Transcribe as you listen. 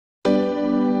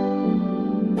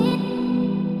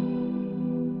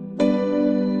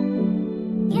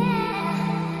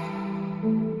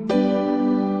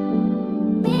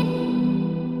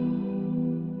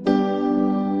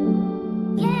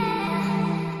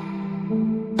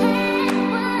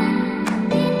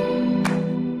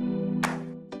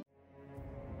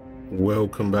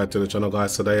Welcome back to the channel,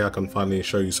 guys. Today I can finally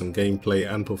show you some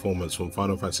gameplay and performance from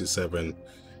Final Fantasy VII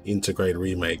Intergrade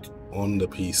Remake on the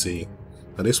PC.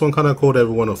 Now this one kind of caught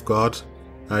everyone off guard.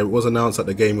 It was announced at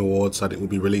the Game Awards that it will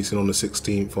be releasing on the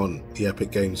 16th on the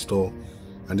Epic Games Store,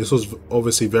 and this was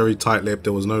obviously very tight-lipped.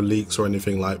 There was no leaks or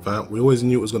anything like that. We always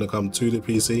knew it was going to come to the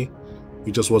PC,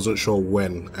 we just wasn't sure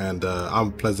when, and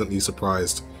I'm pleasantly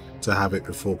surprised to have it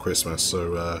before Christmas.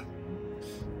 So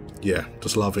yeah,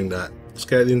 just loving that. Let's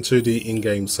get into the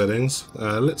in-game settings.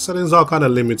 Settings are kind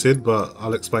of limited, but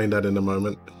I'll explain that in a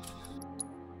moment.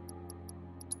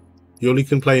 You only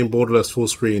can play in borderless full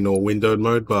screen or windowed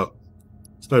mode, but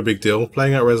it's no big deal.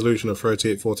 Playing at a resolution of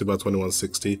 3840 by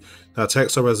 2160. Now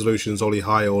texture resolution is only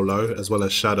high or low, as well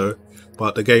as shadow,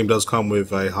 but the game does come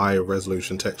with a high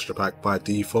resolution texture pack by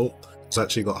default. It's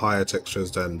actually got higher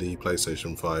textures than the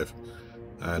PlayStation 5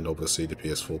 and obviously the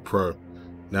PS4 Pro.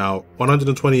 Now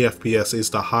 120 FPS is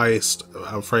the highest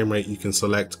frame rate you can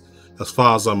select as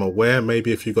far as I'm aware.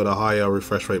 Maybe if you've got a higher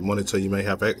refresh rate monitor you may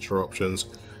have extra options.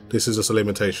 This is just a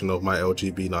limitation of my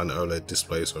LG B9 OLED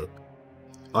display, so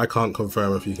I can't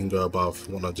confirm if you can go above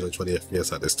 120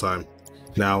 FPS at this time.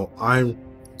 Now I've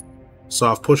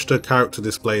pushed the character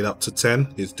display up to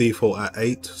 10. It's default at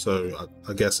 8, so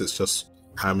I guess it's just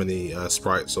how many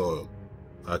sprites or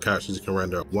characters you can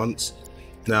render at once.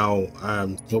 Now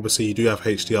obviously you do have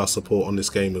HDR support on this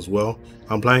game as well.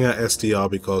 I'm playing at SDR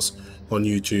because on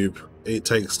YouTube it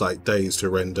takes like days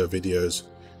to render videos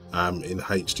in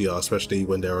HDR, especially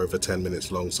when they're over 10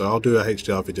 minutes long, so I'll do a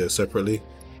HDR video separately.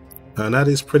 And that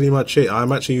is pretty much it.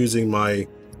 I'm actually using my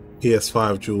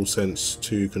PS5 DualSense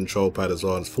 2 control pad as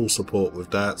well, and full support with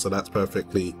that, so that's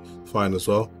perfectly fine as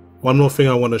well. One more thing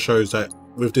I want to show is that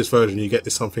with this version you get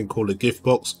this something called a gift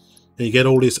box, and you get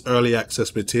all this early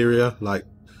access material like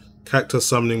Cactus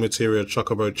Summoning Material,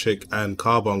 Chocobo Chick and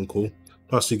Carbuncle,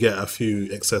 plus you get a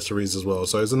few accessories as well,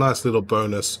 so it's a nice little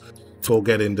bonus for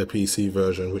getting the PC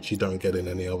version, which you don't get in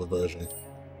any other version.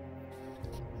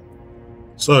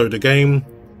 So the game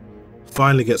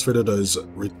finally gets rid of those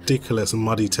ridiculous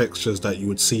muddy textures that you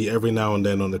would see every now and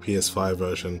then on the PS5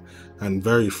 version and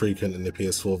very frequent in the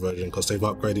PS4 version, because they've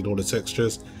upgraded all the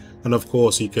textures. And of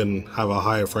course you can have a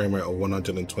higher frame rate of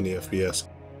 120 FPS,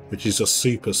 which is just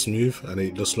super smooth, and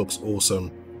it just looks awesome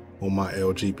on my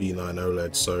LG B9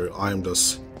 OLED. So I'm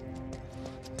just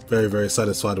very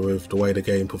satisfied with the way the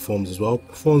game performs as well.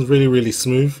 Performs really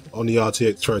smooth on the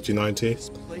RTX 3090.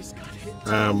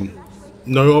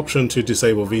 No option to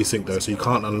disable VSync though, so you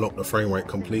can't unlock the frame rate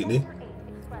completely.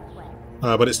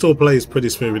 But it still plays pretty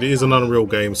smooth. It is an Unreal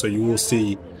game, so you will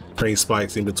see frame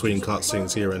spikes in between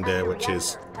cutscenes here and there, which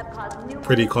is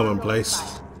pretty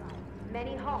commonplace.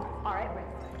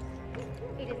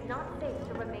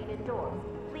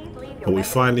 But we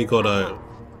finally got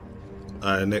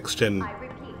a next-gen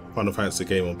Final Fantasy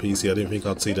game on PC. I didn't think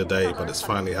I'd see the day, but it's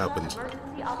finally happened.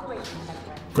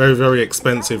 Very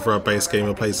expensive for a base game.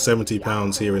 It plays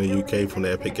 £70 here in the UK from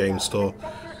the Epic Games Store.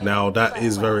 Now that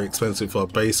is very expensive for a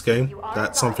base game.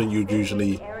 That's something you'd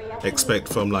usually expect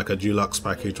from like a deluxe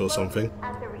package or something.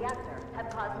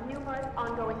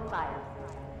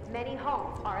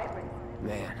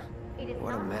 Man,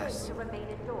 what a mess.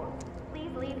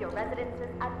 Please leave your residences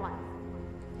at once.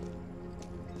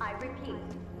 I repeat,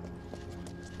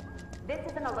 this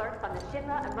is an alert from the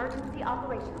Shiva Emergency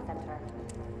Operations Center.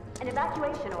 An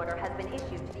evacuation order has been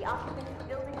issued to the occupants of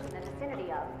buildings in the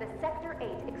vicinity of the Sector 8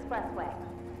 Expressway.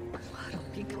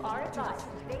 You are advised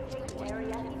to vacate the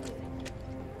area immediately.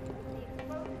 The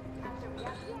explosion after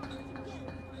reaction.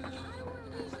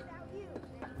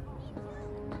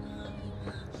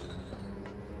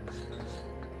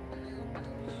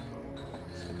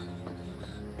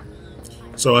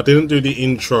 So I didn't do the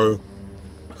intro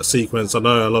sequence. I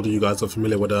know a lot of you guys are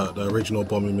familiar with the original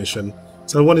bombing mission,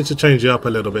 so I wanted to change it up a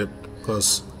little bit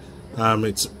because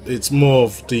it's more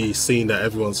of the scene that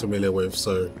everyone's familiar with.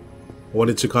 So I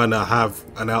wanted to kind of have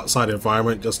an outside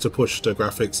environment just to push the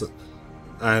graphics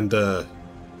and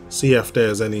see if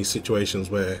there's any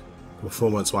situations where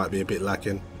performance might be a bit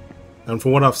lacking. And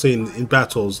from what I've seen in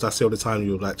battles, that's the only time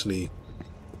you'll actually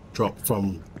drop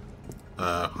from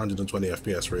 120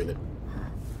 FPS really.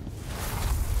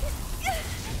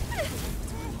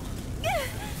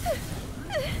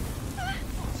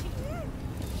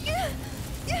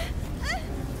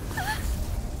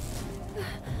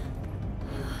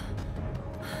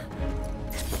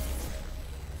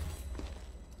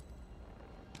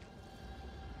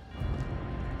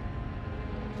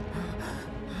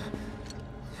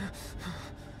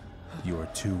 You are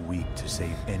too weak to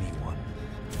save anyone.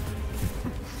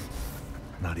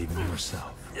 Not even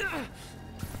yourself.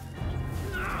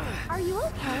 Are you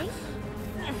okay?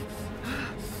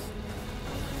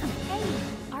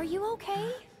 Are you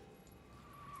okay?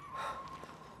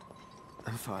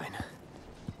 I'm fine.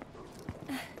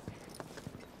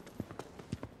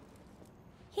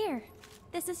 Here,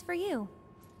 this is for you.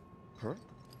 Huh?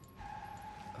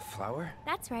 A flower?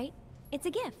 That's right. It's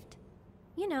a gift.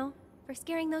 You know, for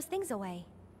scaring those things away.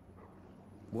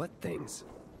 What things?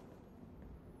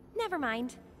 Never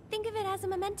mind. Think of it as a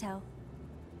memento.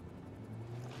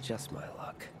 Just my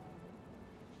luck.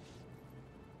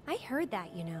 I heard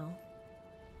that, you know.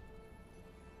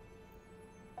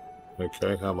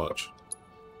 Okay, how much?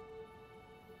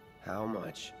 How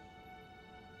much?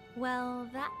 Well,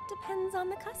 that depends on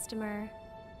the customer.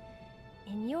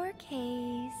 In your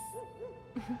case...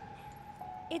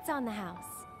 it's on the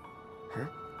house. Huh?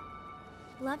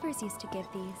 Lovers used to give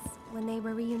these when they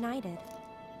were reunited.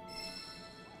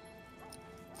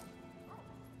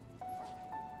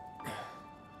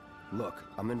 Look,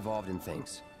 I'm involved in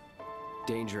things.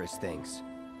 Dangerous things.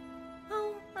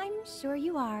 Oh, I'm sure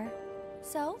you are.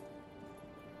 So?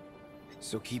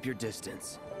 So keep your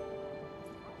distance.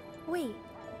 Wait,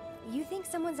 you think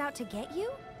someone's out to get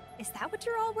you? Is that what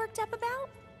you're all worked up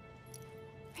about?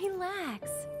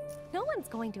 Relax. No one's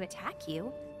going to attack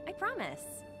you. I promise.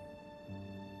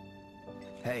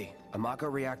 Hey, a Mako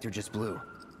reactor just blew.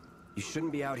 You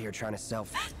shouldn't be out here trying to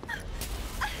self...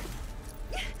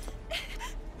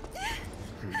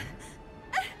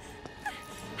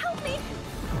 Help me!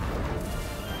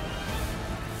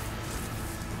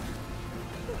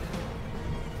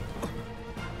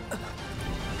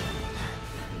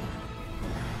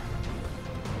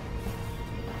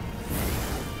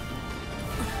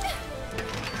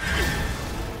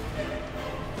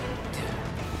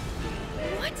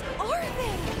 What are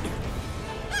they?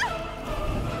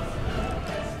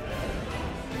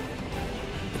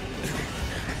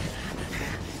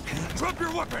 Drop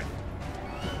your weapon!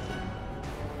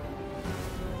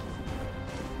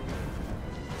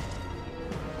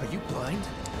 Are you blind?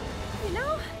 You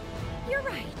know, you're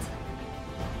right.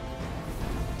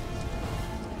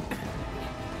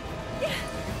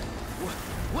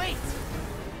 Wait!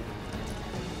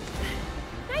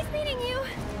 Nice meeting you.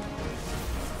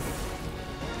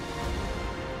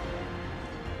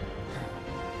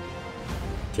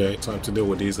 Okay, time to deal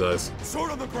with these guys.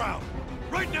 Sword on the ground!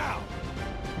 Right now!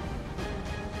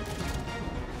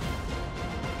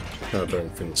 I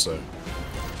don't think so.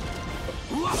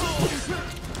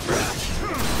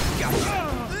 Gotcha.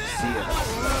 See ya.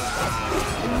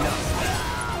 Enough.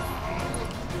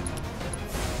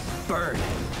 Burn.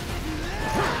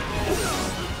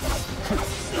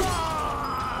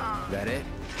 That it?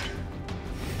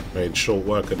 Made short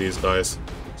work of these guys.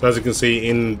 So as you can see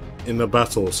in the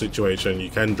battle situation, you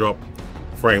can drop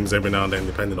frames every now and then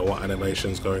depending on what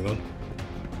animation is going on.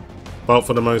 But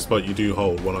for the most part, you do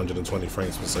hold 120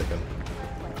 frames per second.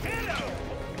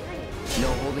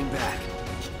 No holding back.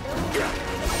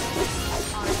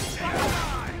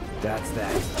 That's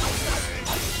that.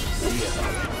 See ya.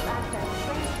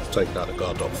 Let's take out the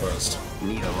guard dog first.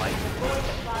 Need a light.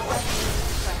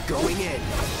 Going in.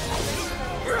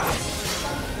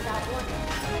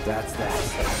 That's that.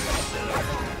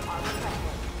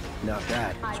 Not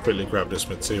bad. Let's quickly grab this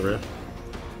material.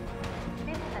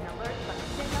 This is an alert from the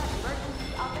Sigma Emergency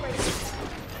Operations Center.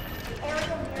 The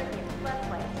area near the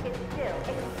expressway is still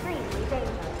extremely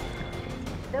dangerous.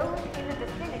 Those in the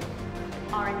vicinity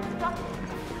are instructed.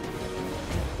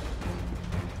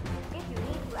 If you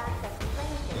need to access the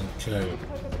train station, Okay. take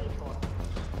a detour.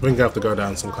 I think I have to go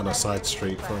down some kind of side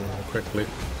street quickly.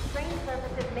 Train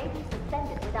services may be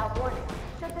suspended without warning.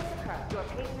 Should this occur, your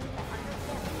patience and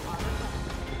understanding are requested.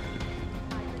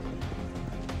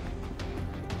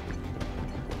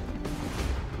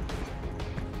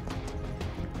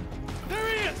 There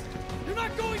he is! You're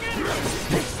not going anywhere!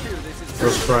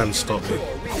 Let's try and stop it.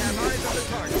 We have eyes on the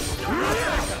target.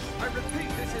 Backup. I repeat,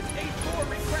 this is 8-4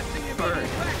 requesting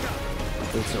immediate backup.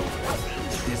 It's over.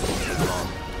 Distance is long.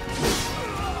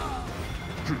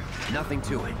 Nothing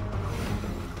to it.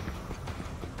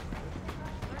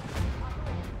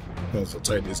 Let's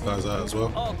take these guys out as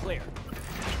well. All clear.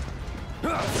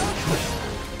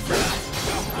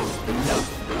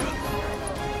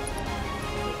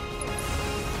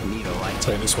 Need a light.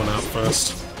 Take this one out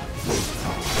first.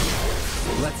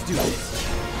 Let's do this.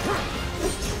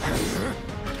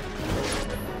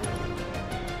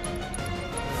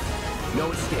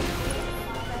 No escape.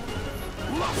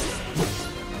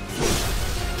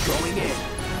 Going in.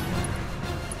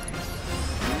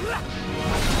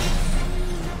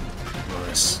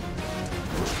 Nice.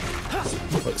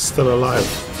 But it's still alive.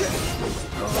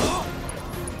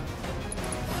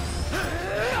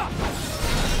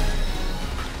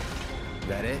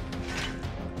 That it?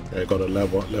 Okay, got a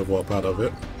level up out of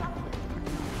it.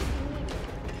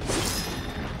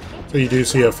 So you do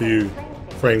see a few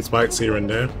frame spikes here and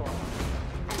there.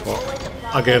 But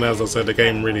again, as I said, the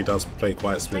game really does play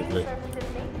quite smoothly.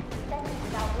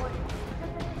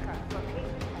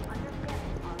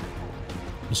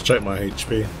 Let's check my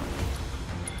HP.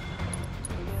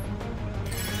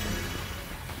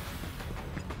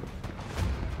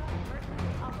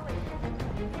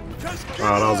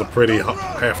 Wow, that was a pretty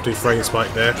hefty frame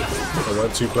spike there. That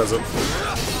weren't too pleasant.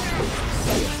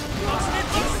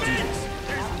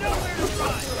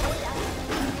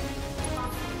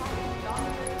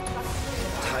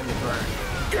 Time to burn.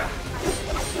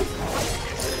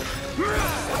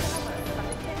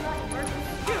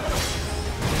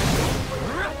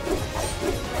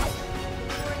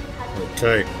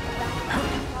 Okay.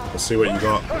 Let's see what you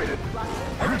got.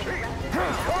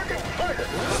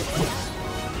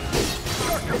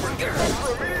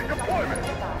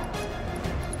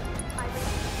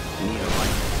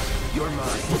 You're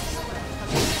mine.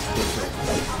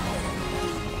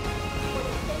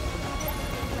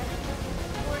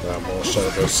 More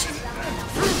shoulders.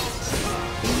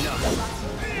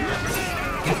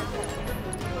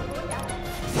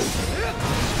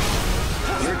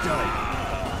 You're done.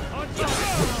 That's right.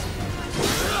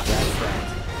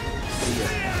 See ya.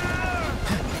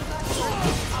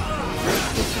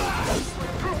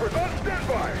 Troopers on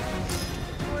standby!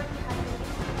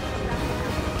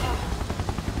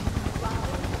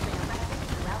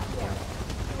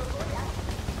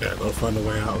 Yeah, they'll find a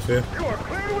way out of here. You are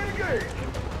clear to engage!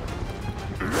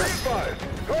 Be advised,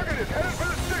 target is headed for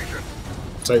the station!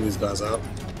 Take these guys out.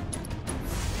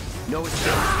 No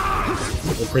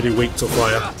escape. They're pretty weak to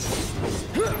fire.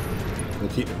 And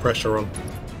keep the pressure on.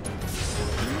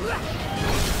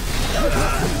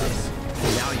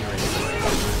 Now you're in.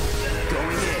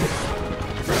 Going in.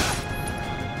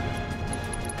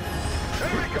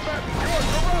 Enemy combatants, you are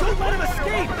surrounded! Don't let him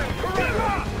escape!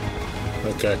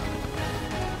 Okay.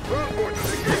 Ground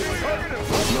forces engaging target and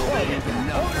hold No the even All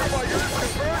enough. nearby units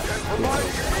converge and provide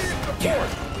immediate support!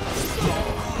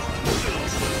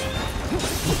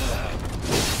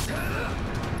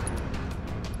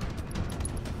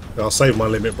 I'll save my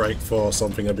limit break for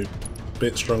something a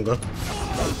bit stronger.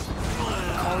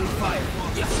 Calling fire.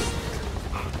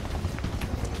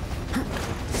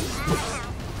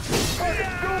 Target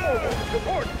still mobile!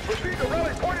 Support! Proceed to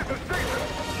rally point at the station!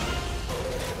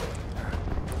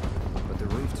 But the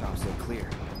rooftops look clear.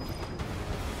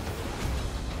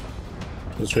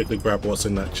 Let's quickly grab what's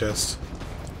in that chest.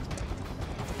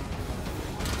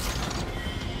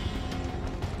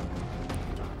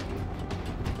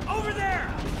 Over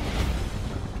there!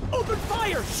 Open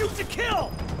fire! Shoot to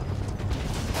kill!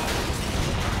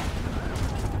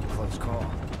 Close call.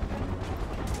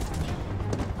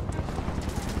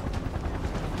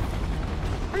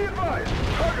 Be advised!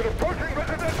 Target approaching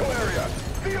residential area!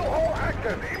 Steel hull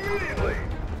access immediately!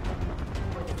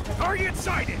 Target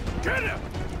sighted! Get him!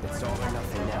 It's all or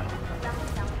nothing now.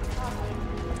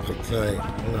 Okay,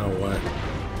 no way.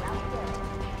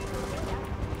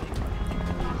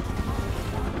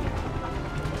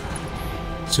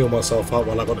 Seal myself up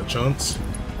while I got a chance.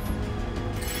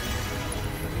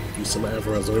 Use some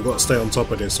AORUS. We've got to stay on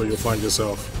top of this or you'll find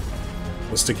yourself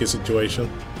in a sticky situation.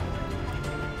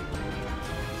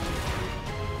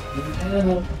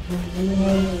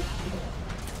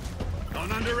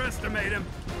 Don't underestimate him!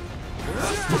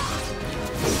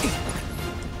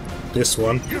 This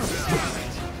one,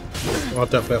 I'll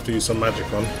definitely have to use some magic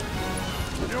on. Time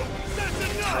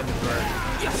to burn.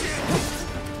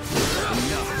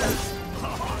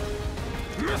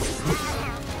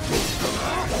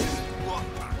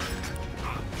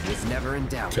 Was never in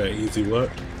doubt. Okay, easy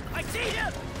work. I see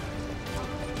him!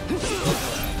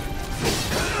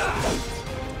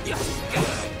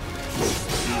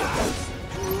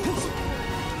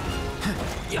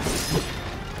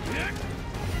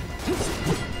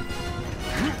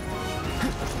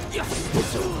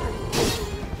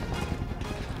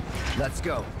 Let's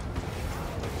go.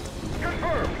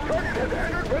 Confirmed! Target has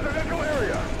entered residential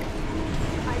area!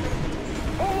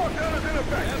 All lockdown is in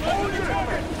effect! All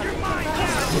units! You're mine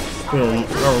now! I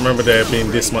don't remember there being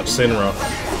this much Sinra.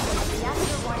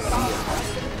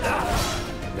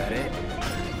 That it?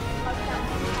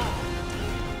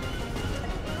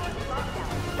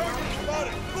 Target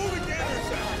spotted! Moving to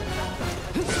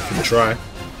intercept! Can try.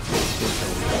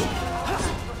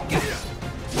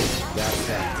 That's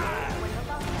that.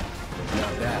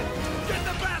 Not bad. Get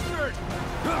the bastard!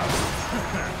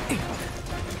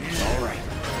 All right.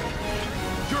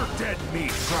 You're dead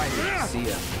meat! Try it. See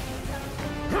ya.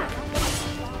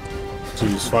 To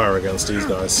use fire against these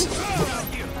guys.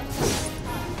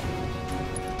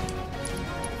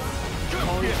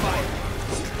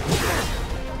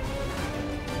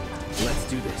 Let's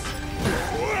do this.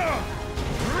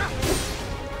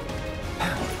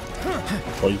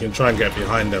 Or you can try and get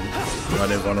behind them while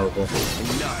they're vulnerable.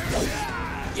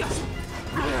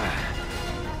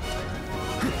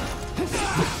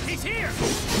 He's here!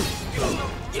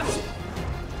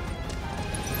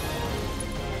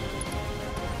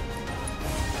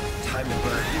 Time to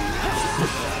burn.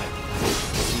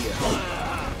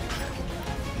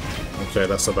 Okay,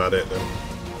 that's about it then.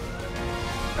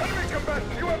 Enemy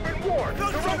combatants, you have been warned.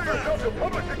 Surrender yourself to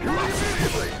public security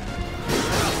immediately.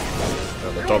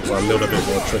 The dogs are a little bit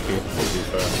more tricky, to be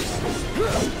fair.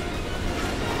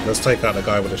 Let's take out the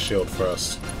guy with the shield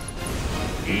first.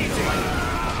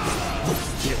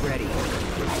 Get ready.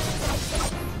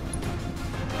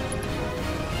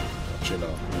 Actually,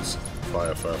 no, he's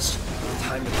fire first.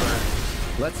 Time to burn.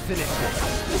 Let's finish this.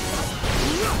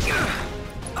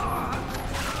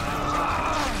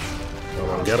 Come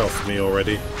on, get off me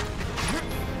already.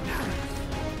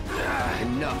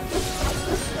 Enough.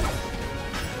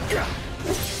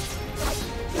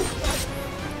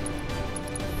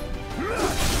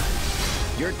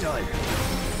 You're done.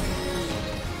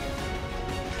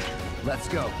 Let's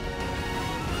go.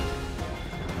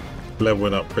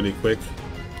 Leveling up pretty quick.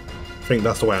 I think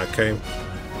that's the way I came.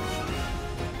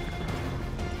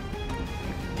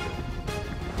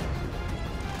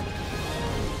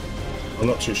 I'm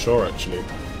not too sure actually.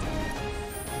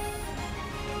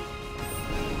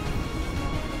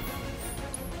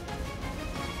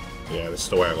 Yeah, this is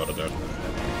the way I gotta go.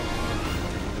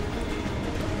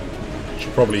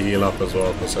 Should probably heal up as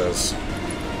well because there's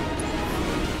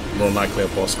more likely a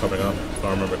boss coming up, if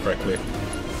I remember correctly.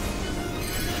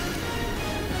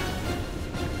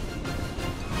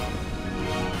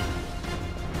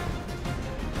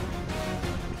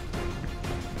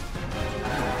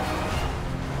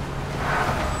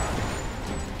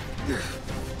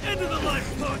 End of the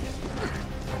lifeboat!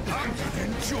 I'm gonna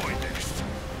enjoy this.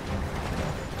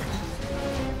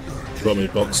 Got me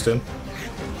boxed in.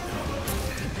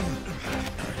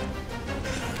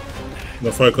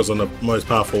 We'll focus on the most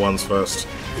powerful ones first.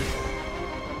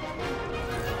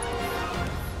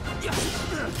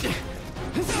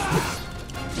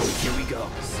 Here we go.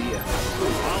 See ya.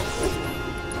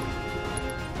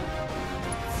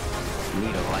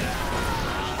 Need a light.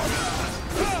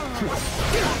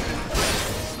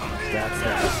 That's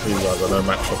that. These guys are no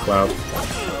match for Cloud.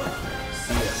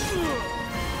 See ya.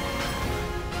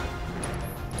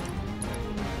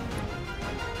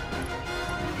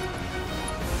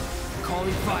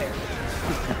 Calling fire.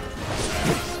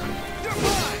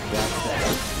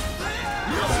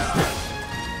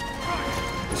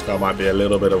 This guy might be a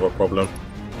little bit of a problem.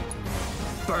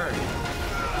 Burn.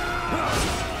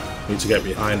 Need to get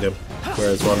behind him,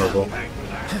 where he's vulnerable.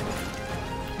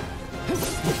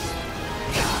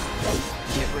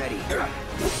 Get ready.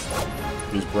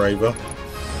 He's braver.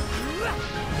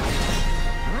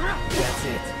 That's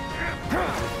it.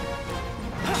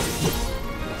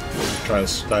 Try and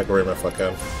stagger him if I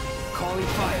can. Calling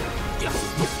fire.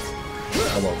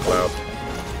 Come on, Cloud.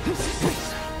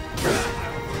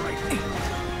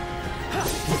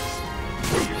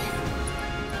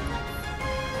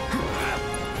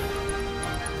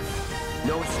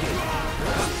 No escape.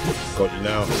 Got you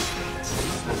now.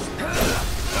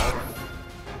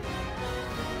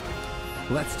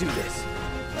 Let's do this.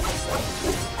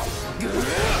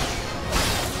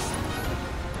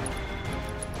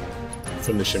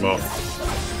 Finish him off.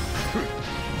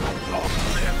 Don't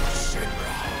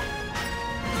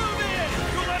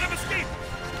let him escape!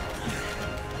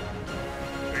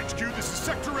 HQ, this is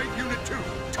Sector 8, Unit 2.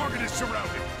 Target is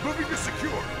surrounded. Moving to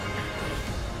secure.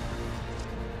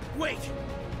 Wait!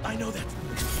 I know that.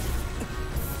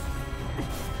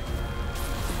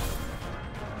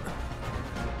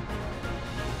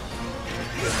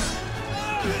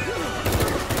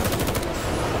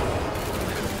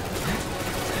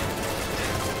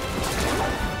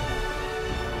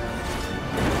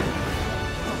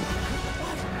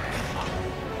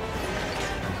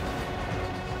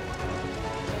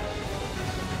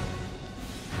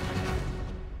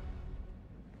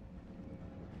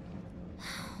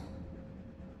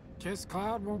 Guess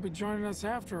Cloud won't be joining us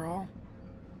after all.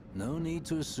 No need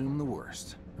to assume the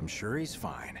worst. I'm sure he's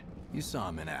fine. You saw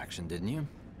him in action, didn't you?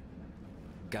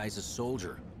 Guy's a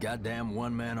soldier. Goddamn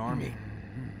one-man army.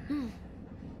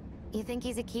 You think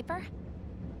he's a keeper?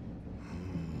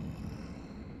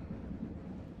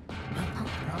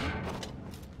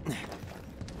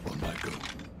 On my go.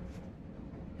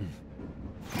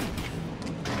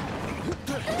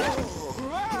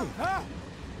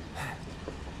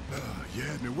 You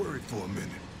had me worried for a minute.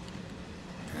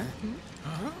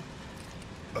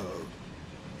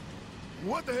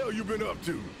 What the hell you been up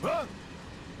to, huh?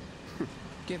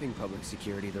 Giving public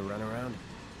security the runaround.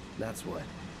 That's what.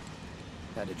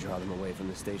 Had to draw them away from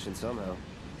the station somehow.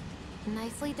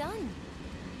 Nicely done.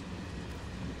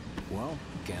 Well,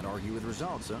 can't argue with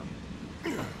results,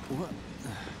 huh? What?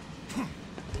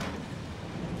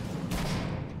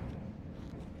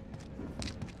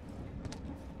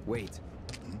 Wait.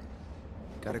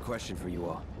 Got a question for you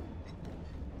all.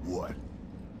 What?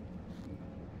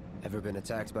 Ever been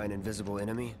attacked by an invisible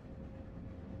enemy?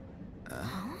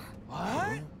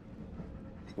 What?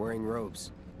 Wearing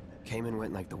robes. Came and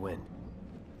went like the wind.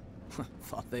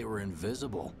 Thought they were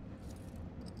invisible.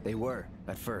 They were,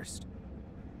 at first.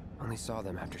 Only saw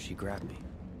them after she grabbed me.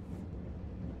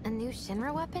 A new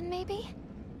Shinra weapon, maybe?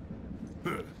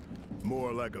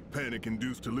 More like a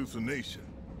panic-induced hallucination.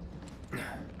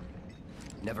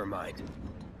 Never mind.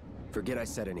 Forget I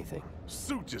said anything.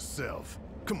 Suit yourself.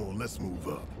 Come on, let's move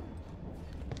up.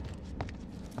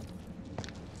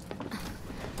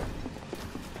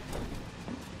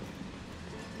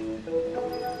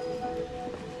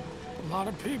 A lot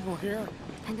of people here.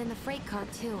 And in the freight car,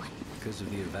 too. Because of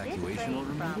the evacuation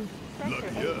order, maybe?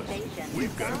 Lucky us.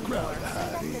 We've got a crowd to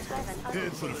hide in.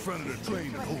 Head for the front of the train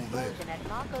and hold there. At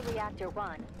Mako Reactor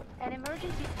 1, an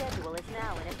emergency schedule is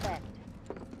now in effect.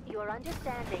 Your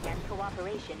understanding and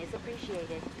cooperation is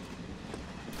appreciated.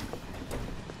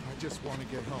 I just want to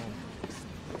get home.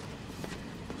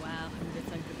 Wow,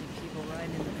 100 people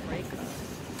riding in the freight car.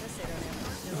 Guess they don't have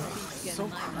no seats getting So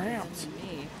in line cramped. than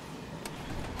me.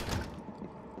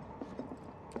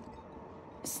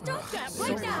 Stop that So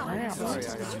right now! cramped.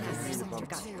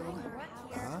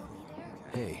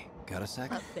 Hey, got a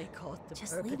sec? They call it the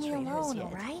Just leave me perpetrators alone, yet.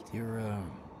 alright? You're,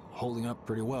 holding up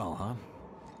pretty well, huh?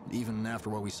 Even after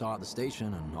what we saw at the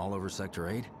station and all over Sector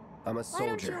 8? I'm a Why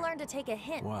don't soldier. you learn to take a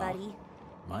hint, Wow. buddy?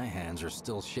 My hands are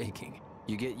still shaking.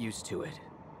 You get used to it.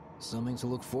 Something to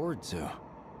look forward to.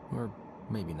 Or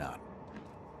maybe not.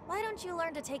 Why don't you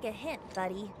learn to take a hint,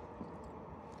 buddy?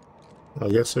 I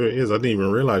guess who it is. I didn't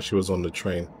even realize she was on the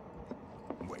train.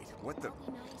 Wait, what the?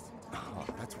 Oh,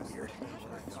 that's weird.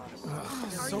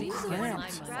 So These are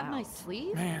cramped. grab my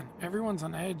sleeve? Man, everyone's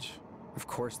on edge. Of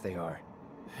course they are.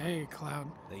 Hey,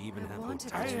 Cloud. They even have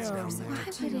hotels down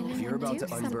there. If you're about to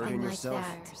unburden something like yourself,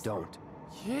 that. don't.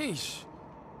 Yeesh.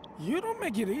 You don't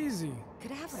make it easy.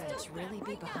 Could Average really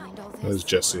be behind all this? There's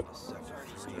Jesse.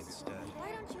 Why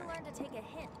don't you learn to take a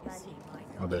hint, buddy?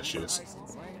 Oh, there she is.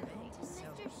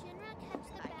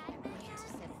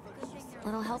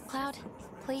 Little help, Cloud?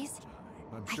 Please?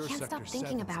 I'm I sure can't stop Sector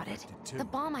thinking 7's about it. affected, too. The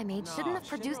bomb I made shouldn't have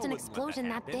produced an Shinra wouldn't let explosion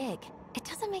that that happen. big. It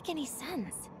doesn't make any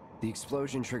sense. The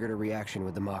explosion triggered a reaction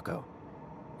with the Mako.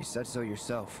 You said so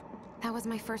yourself. That was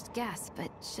my first guess, but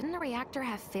shouldn't a reactor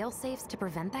have fail-safes to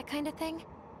prevent that kind of thing?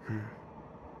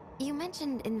 You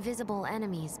mentioned invisible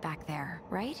enemies back there,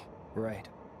 right? Right.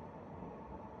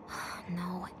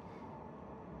 No.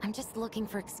 I'm just looking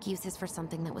for excuses for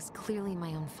something that was clearly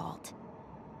my own fault.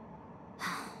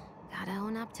 Gotta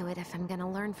own up to it if I'm gonna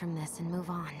learn from this and move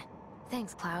on.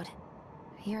 Thanks, Cloud.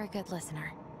 You're a good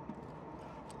listener.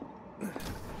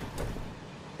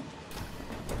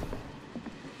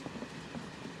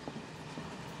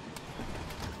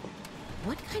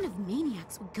 What kind of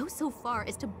maniacs would go so far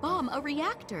as to bomb a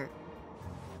reactor?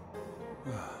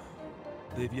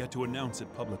 They've yet to announce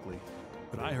it publicly,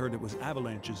 but I heard it was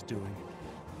Avalanche's doing.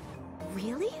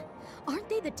 Really? Aren't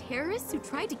they the terrorists who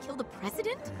tried to kill the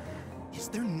president? Is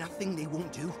there nothing they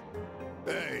won't do?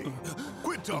 Hey,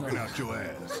 quit talking out your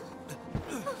ass.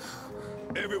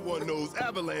 Everyone knows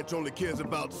Avalanche only cares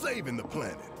about saving the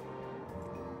planet.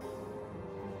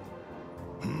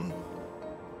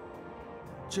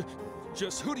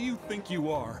 Just who do you think you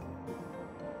are?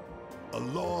 A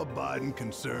law-abiding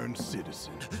concerned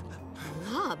citizen.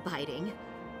 Law-abiding?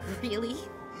 Really?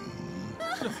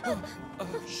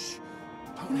 Shh.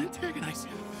 Don't antagonize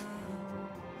him.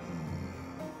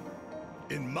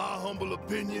 In my humble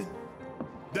opinion,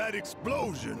 that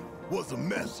explosion was a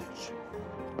message.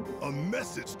 A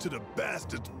message to the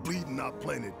bastards bleeding our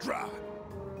planet dry.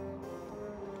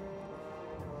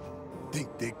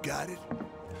 Think they got it?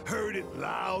 Heard it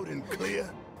loud and clear?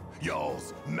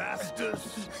 Y'all's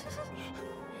masters?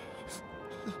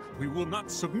 We will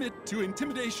not submit to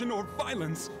intimidation or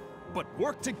violence, but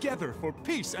work together for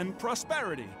peace and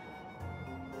prosperity.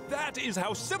 That is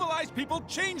how civilized people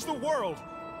change the world.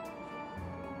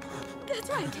 That's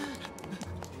right.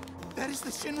 That is the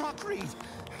Shinra Creed.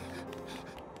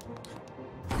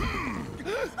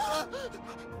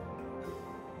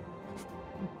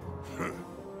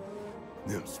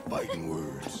 Them's fighting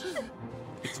words.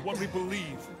 It's what we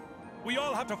believe. We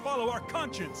all have to follow our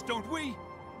conscience, don't we?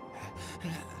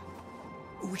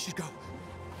 we should go.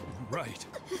 Right.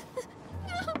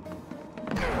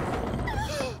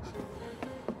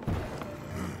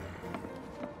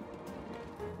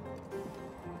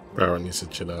 Baron needs to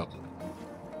chill out.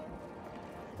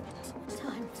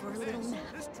 Time for a little nap.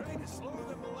 This train is slower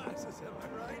than molasses, am I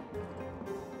right?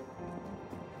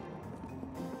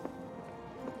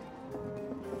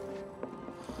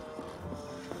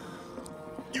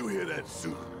 You hear that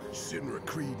suit? Shinra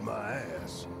Creed my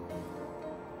ass.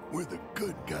 We're the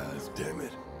good guys, damn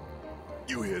it.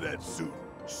 You hear that suit?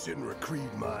 Shinra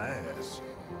Creed my ass.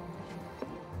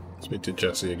 Speak to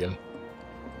Jesse again.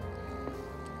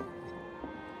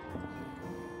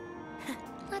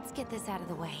 Let's get this out of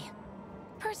the way.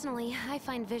 Personally, I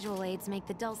find visual aids make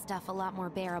the dull stuff a lot more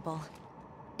bearable.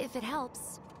 If it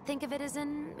helps, think of it as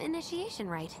an initiation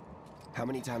rite. How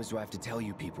many times do I have to tell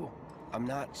you people? I'm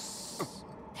not...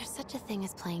 There's such a thing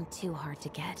as playing too hard to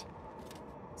get.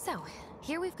 So,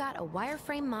 here we've got a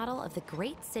wireframe model of the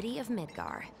great city of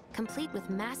Midgar, complete with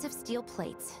massive steel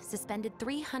plates suspended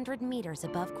 300 meters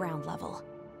above ground level,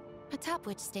 atop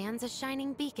which stands a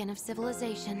shining beacon of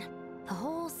civilization. The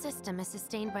whole system is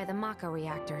sustained by the Mako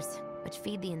reactors, which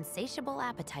feed the insatiable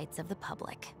appetites of the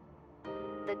public.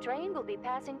 The train will be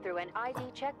passing through an ID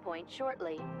checkpoint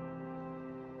shortly.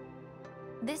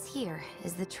 This here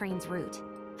is the train's route.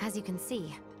 As you can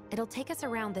see, it'll take us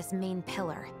around this main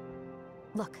pillar.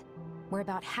 Look, we're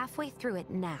about halfway through it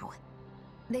now.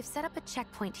 They've set up a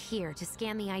checkpoint here to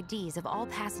scan the IDs of all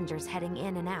passengers heading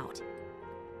in and out.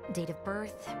 Date of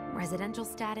birth, residential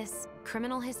status,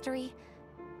 criminal history,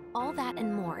 all that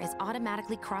and more is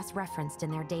automatically cross-referenced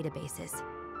in their databases.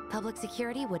 Public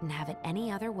security wouldn't have it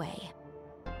any other way.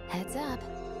 Heads up.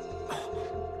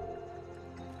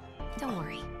 Don't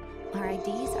worry, our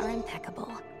IDs are impeccable.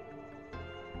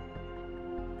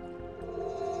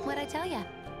 What'd I tell ya?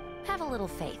 Have a little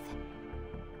faith.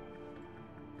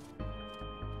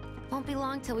 Won't be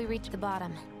long till we reach the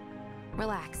bottom.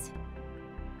 Relax.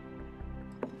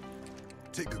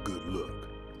 Take a good look.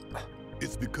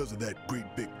 It's because of that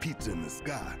great big pizza in the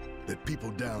sky that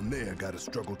people down there gotta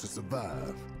struggle to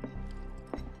survive.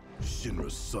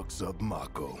 Shinra sucks up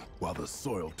Mako while the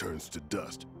soil turns to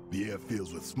dust, the air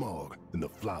fills with smog, and the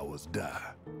flowers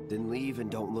die. Then leave and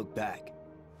don't look back.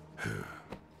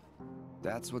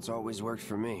 That's what's always worked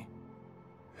for me.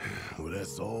 Well,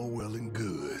 that's all well and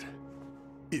good,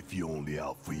 if you're only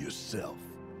out for yourself.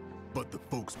 But the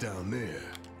folks down there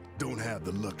don't have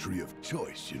the luxury of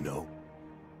choice, you know?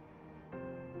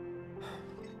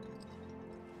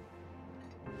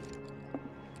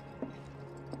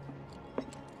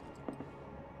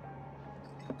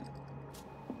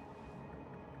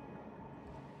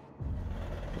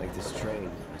 Like this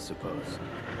train, I suppose.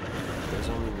 There's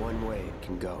only one way it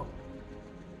can go.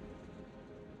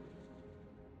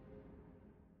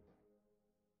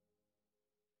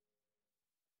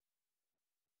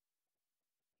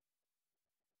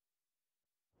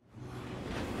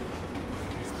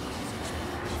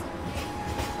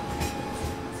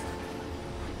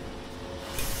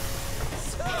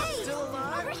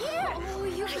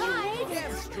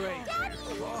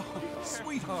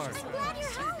 Sweetheart. I'm glad you're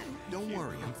home. Don't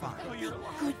worry, I'm fine.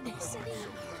 Goodness.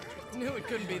 Knew it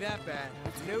couldn't be that bad.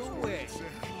 No way. It's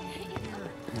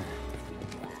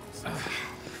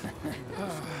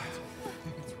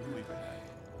really bad.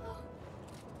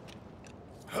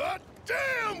 Hot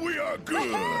damn, we are good!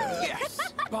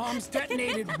 Yes! Bombs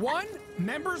detonated 1,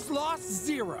 members lost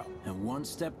 0. And one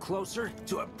step closer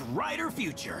to a brighter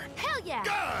future. Hell yeah!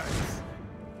 Guys!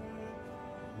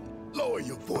 Lower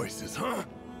your voices, huh?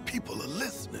 People are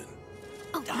listening.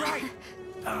 Oh, Right!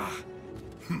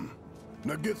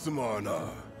 Now get some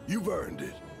R&R. You've earned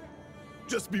it.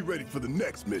 Just be ready for the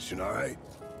next mission, all right?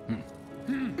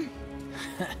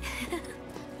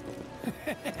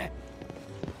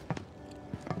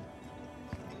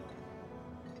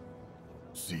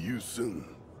 See you soon.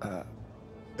 At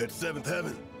 7th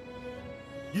Heaven.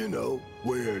 You know,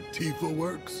 where Tifa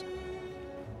works.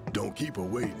 Don't keep her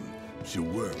waiting. She'll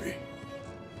worry.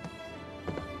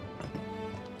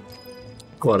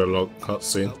 Quite a long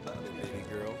cutscene.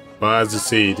 But as you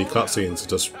see, the cutscenes are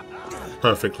just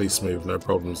perfectly smooth, no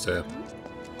problems there.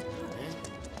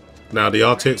 Now, the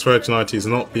RTX 3090 is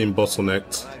not being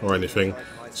bottlenecked or anything.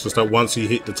 It's just that once you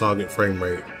hit the target frame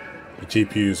rate, the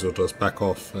GPUs will just back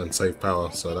off and save power.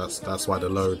 So that's why the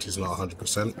load is not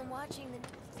 100%.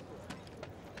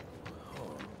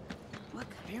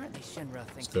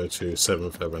 Let's go to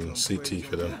 7th Heaven, CT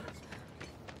for them.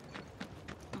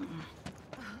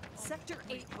 Sector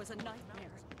 8 was a nightmare.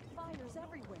 Fires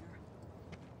everywhere.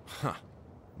 Huh.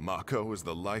 Mako is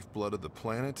the lifeblood of the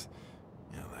planet?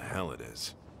 Yeah, the hell it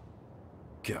is.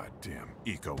 Goddamn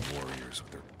eco-warriors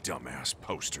with their dumbass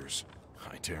posters.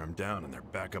 I tear them down and they're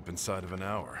back up inside of an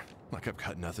hour. Like I've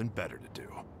got nothing better to do.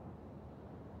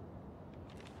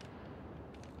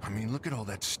 I mean, look at all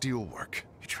that steel work.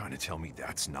 You trying to tell me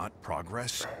that's not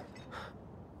progress?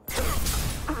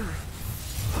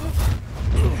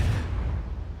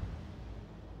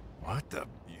 What the?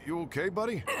 You okay,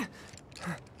 buddy?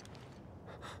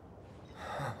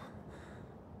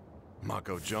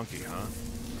 Mako junkie, huh?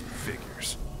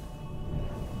 Figures.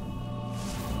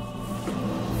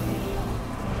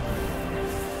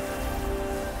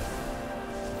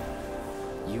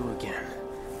 You again.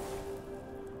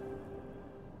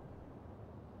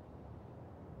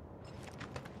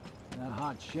 That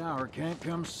hot shower can't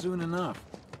come soon enough.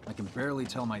 I can barely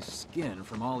tell my skin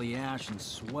from all the ash and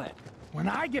sweat. When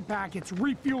I get back, it's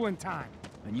refueling time.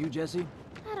 And you, Jesse?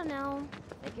 I don't know.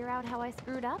 Figure out how I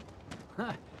screwed up?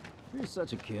 Ha! You're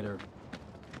such a kidder.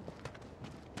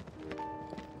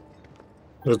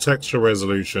 The texture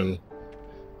resolution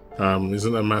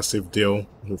isn't a massive deal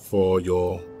for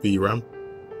your VRAM.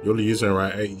 You're using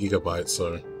around 8 GB,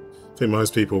 so I think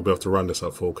most people will be able to run this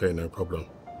at 4K, no problem.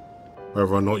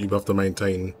 Whether or not you have to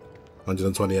maintain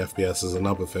 120 FPS is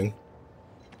another thing.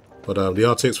 But the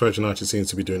RTX version actually seems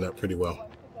to be doing that pretty well.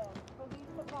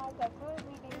 Are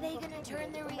they gonna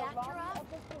turn the reactor off?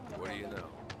 What do you know?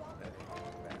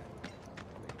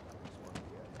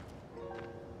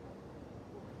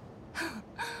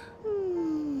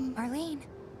 Arlene.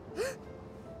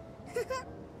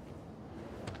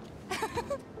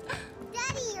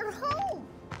 Daddy, you're home!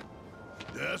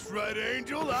 That's right,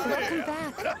 Angel, I Welcome am.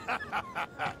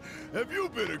 back. Have you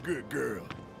been a good girl?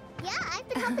 Yeah, I've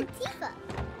been helping Tifa.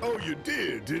 Oh, you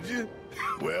did you?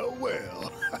 Well,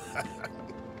 well.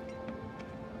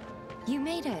 You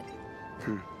made it.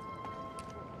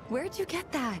 Where'd you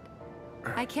get that?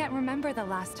 I can't remember the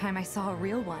last time I saw a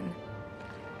real one.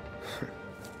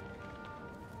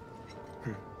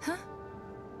 Huh?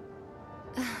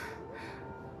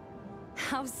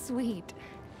 How sweet.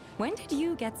 When did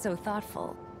you get so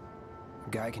thoughtful?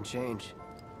 Guy can change.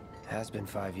 Has been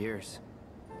 5 years.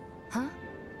 Huh?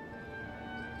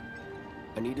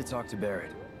 I need to talk to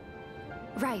Barrett.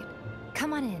 Right.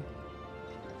 Come on in.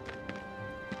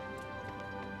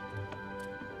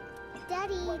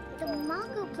 Daddy, the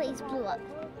Mako place blew up.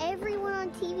 Everyone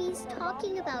on TV's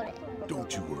talking about it.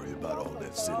 Don't you worry about all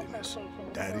that silliness.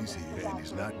 Daddy's here and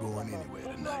he's not going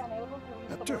anywhere tonight.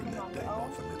 Now turn that thing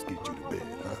off and let's get you to bed,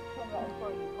 huh?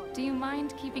 Do you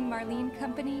mind keeping Marlene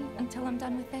company until I'm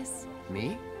done with this?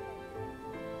 Me?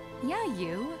 Yeah,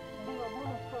 you.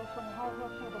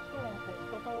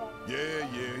 Yeah,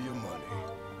 your money.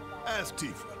 Ask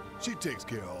Tifa. She takes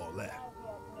care of all that.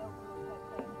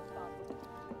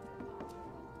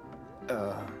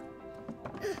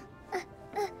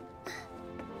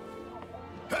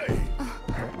 Hey!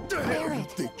 What the hell you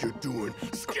think you're doing,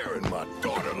 scaring my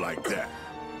daughter like that?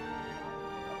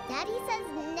 Daddy says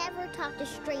never talk to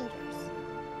strangers.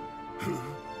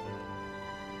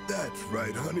 That's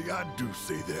right, honey, I do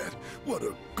say that. What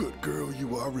a good girl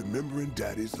you are remembering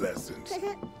Daddy's lessons.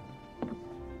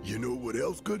 You know what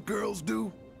else good girls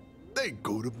do? They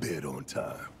go to bed on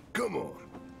time. Come on.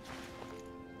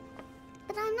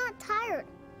 But I'm not tired.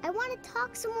 I want to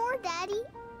talk some more, Daddy.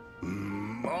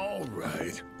 All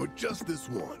right, but just this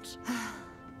once.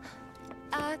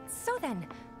 So then,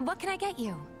 what can I get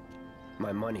you?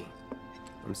 My money.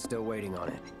 I'm still waiting on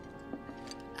it.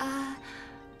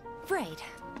 Right.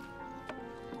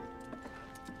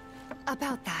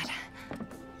 About that,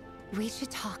 we should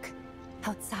talk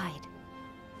outside.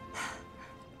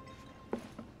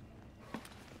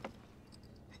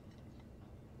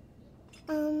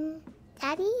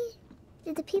 Daddy?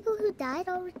 Did the people who died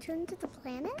all return to the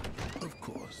planet? Of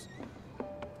course.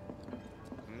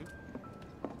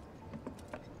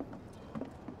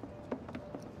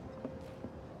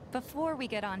 Before we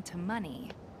get on to money,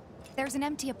 there's an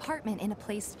empty apartment in a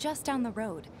place just down the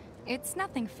road. It's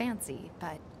nothing fancy,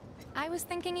 but I was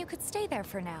thinking you could stay there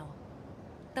for now.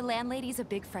 The landlady's a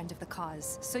big friend of the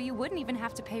cause, so you wouldn't even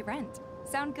have to pay rent.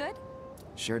 Sound good?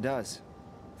 Sure does.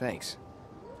 Thanks.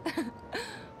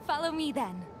 Follow me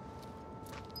then.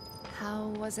 How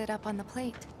was it up on the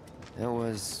plate? It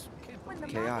was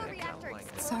chaotic.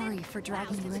 Sorry for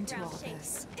dragging you into all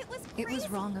this. It was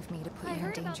wrong of me to put you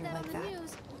in danger like that.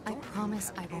 I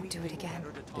promise I won't do it again.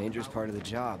 Danger's part of the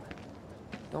job.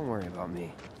 Don't worry about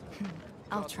me.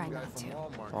 I'll try not to.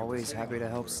 Always happy to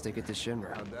help stick it to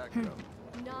Shinra.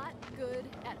 Not good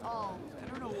at all. I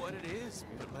don't know what it is,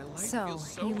 but my life So,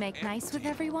 feels so you make nice with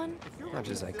everyone? Much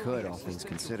as I could, all things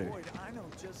considered.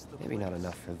 Maybe not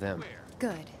enough for them.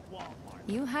 Good.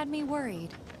 You had me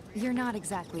worried. You're not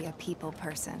exactly a people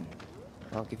person.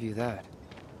 I'll give you that.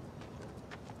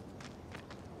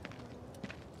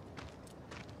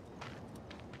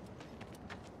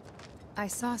 I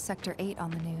saw Sector 8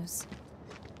 on the news.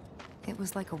 It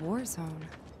was like a war zone.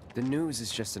 The news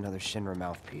is just another Shinra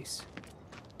mouthpiece.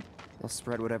 They'll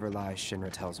spread whatever lies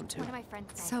Shinra tells them to. One of my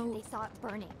friends said So, they saw it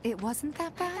burning. It wasn't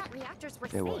that I bad? thought reactors were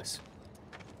It safe. was.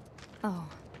 Oh,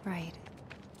 right.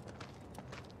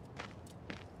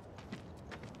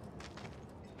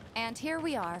 And here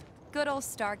we are. Good old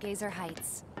Stargazer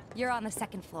Heights. You're on the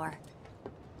second floor.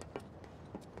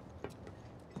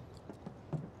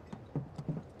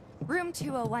 Room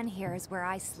 201 here is where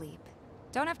I sleep.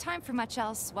 Don't have time for much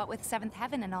else, what with Seventh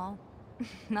Heaven and all.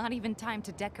 Not even time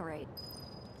to decorate.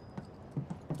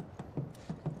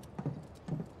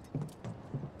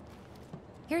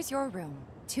 Here's your room,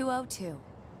 202.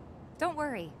 Don't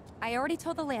worry, I already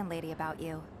told the landlady about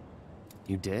you.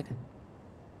 You did?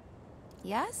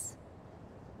 Yes?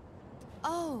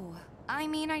 Oh, I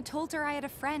mean, I told her I had a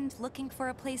friend looking for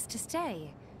a place to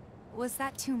stay. Was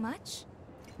that too much?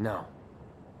 No.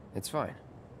 It's fine.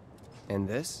 And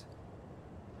this?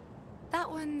 That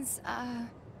one's,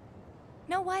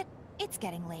 know what? It's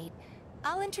getting late.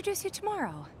 I'll introduce you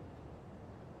tomorrow.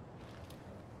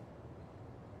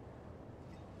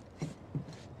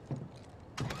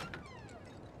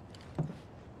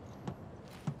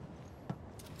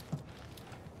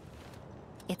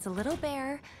 It's a little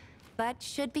bare, but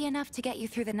should be enough to get you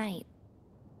through the night.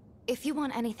 If you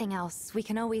want anything else, we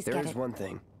can always get it. There's one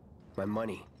thing. My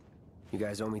money. You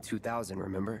guys owe me 2,000,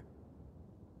 remember?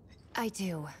 I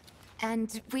do.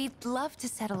 And we'd love to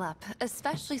settle up,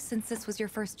 especially since this was your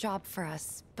first job for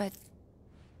us, but...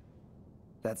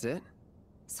 That's it?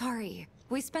 Sorry.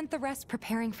 We spent the rest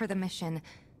preparing for the mission.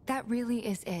 That really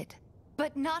is it.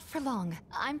 But not for long.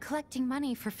 I'm collecting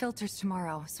money for filters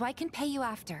tomorrow, so I can pay you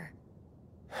after.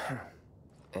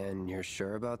 And you're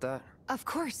sure about that? Of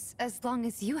course, as long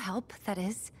as you help, that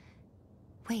is.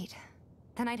 Wait,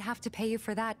 then I'd have to pay you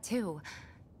for that too.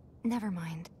 Never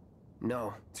mind.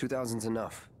 No, 2,000's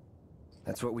enough.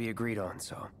 That's what we agreed on,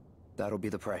 so that'll be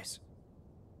the price.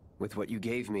 With what you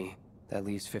gave me, that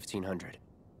leaves 1,500.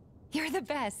 You're the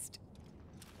best.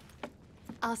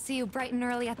 I'll see you bright and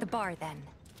early at the bar then.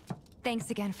 Thanks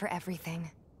again for everything.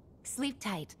 Sleep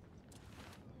tight.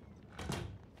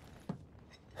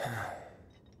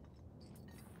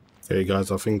 Okay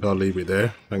guys, I think I'll leave it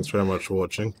there. Thanks very much for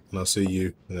watching, and I'll see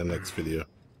you in the next video.